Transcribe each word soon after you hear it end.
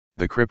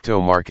the crypto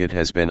market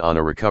has been on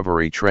a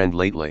recovery trend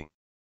lately.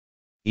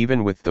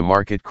 Even with the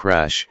market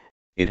crash,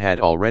 it had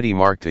already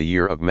marked a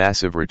year of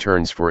massive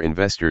returns for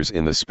investors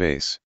in the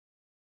space.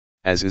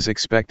 As is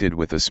expected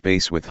with a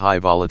space with high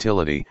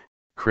volatility,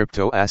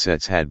 crypto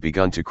assets had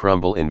begun to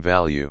crumble in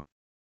value.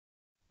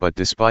 But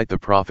despite the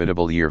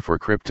profitable year for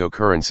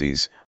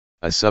cryptocurrencies,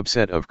 a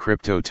subset of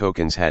crypto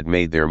tokens had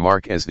made their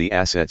mark as the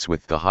assets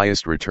with the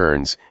highest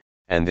returns,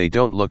 and they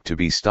don't look to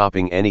be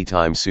stopping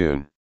anytime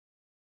soon.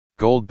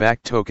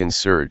 Gold-backed tokens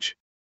surge.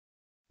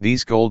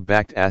 These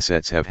gold-backed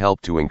assets have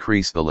helped to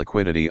increase the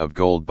liquidity of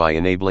gold by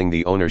enabling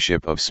the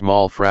ownership of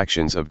small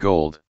fractions of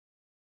gold.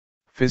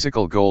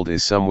 Physical gold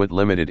is somewhat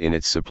limited in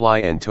its supply,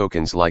 and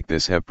tokens like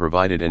this have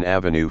provided an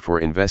avenue for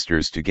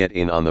investors to get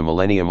in on the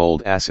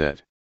millennium-old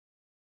asset.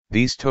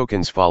 These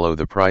tokens follow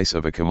the price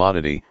of a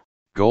commodity,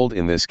 gold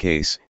in this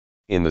case,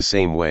 in the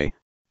same way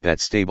that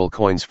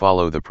stablecoins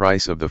follow the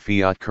price of the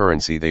fiat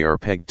currency they are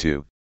pegged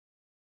to.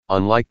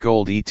 Unlike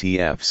gold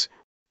ETFs,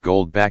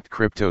 gold-backed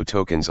crypto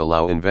tokens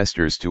allow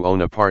investors to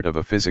own a part of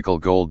a physical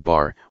gold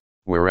bar,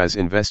 whereas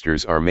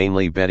investors are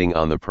mainly betting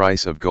on the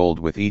price of gold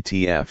with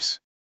ETFs.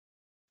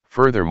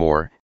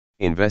 Furthermore,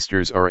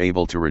 investors are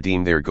able to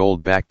redeem their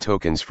gold-backed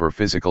tokens for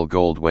physical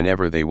gold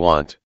whenever they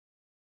want.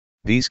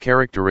 These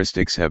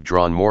characteristics have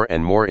drawn more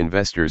and more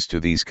investors to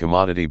these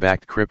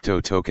commodity-backed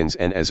crypto tokens,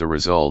 and as a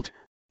result,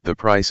 the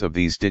price of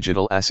these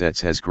digital assets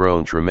has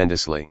grown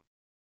tremendously.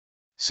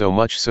 So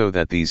much so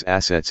that these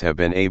assets have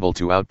been able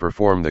to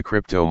outperform the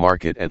crypto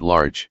market at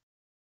large.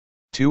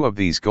 Two of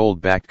these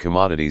gold-backed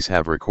commodities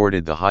have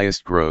recorded the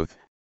highest growth: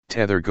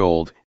 Tether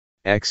Gold,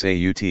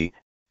 XAUT,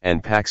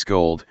 and Pax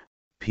Gold,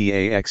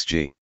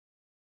 PAXG.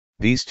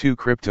 These two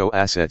crypto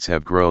assets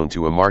have grown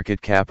to a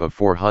market cap of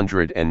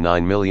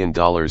 $409 million and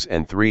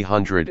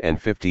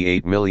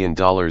 $358 million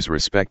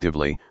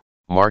respectively,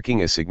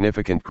 marking a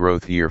significant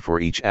growth year for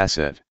each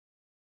asset.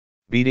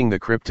 Beating the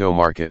crypto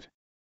market.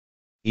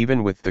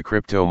 Even with the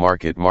crypto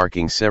market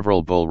marking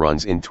several bull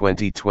runs in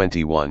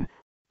 2021,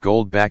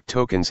 gold-backed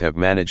tokens have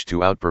managed to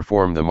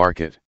outperform the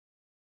market.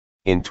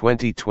 In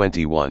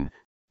 2021,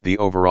 the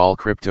overall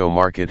crypto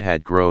market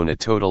had grown a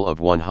total of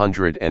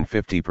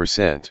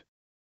 150%.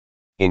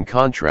 In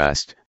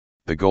contrast,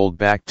 the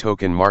gold-backed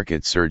token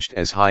market surged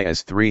as high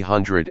as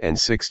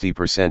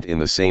 360% in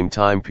the same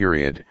time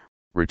period,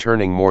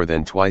 returning more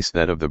than twice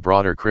that of the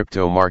broader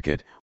crypto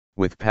market,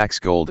 with Pax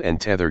Gold and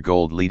Tether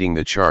Gold leading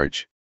the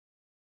charge.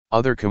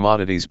 Other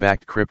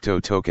commodities-backed crypto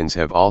tokens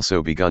have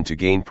also begun to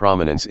gain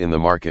prominence in the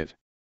market.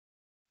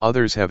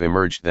 Others have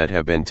emerged that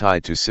have been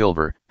tied to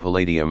silver,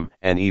 palladium,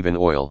 and even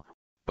oil,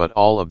 but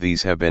all of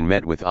these have been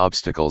met with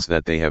obstacles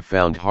that they have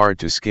found hard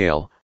to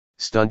scale,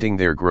 stunting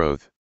their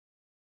growth.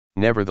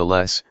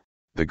 Nevertheless,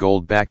 the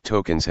gold-backed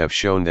tokens have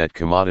shown that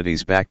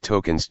commodities-backed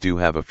tokens do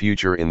have a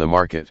future in the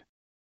market.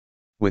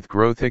 With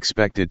growth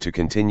expected to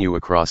continue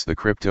across the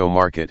crypto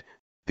market,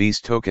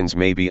 these tokens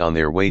may be on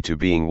their way to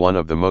being one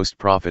of the most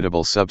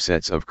profitable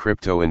subsets of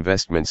crypto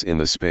investments in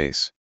the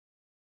space.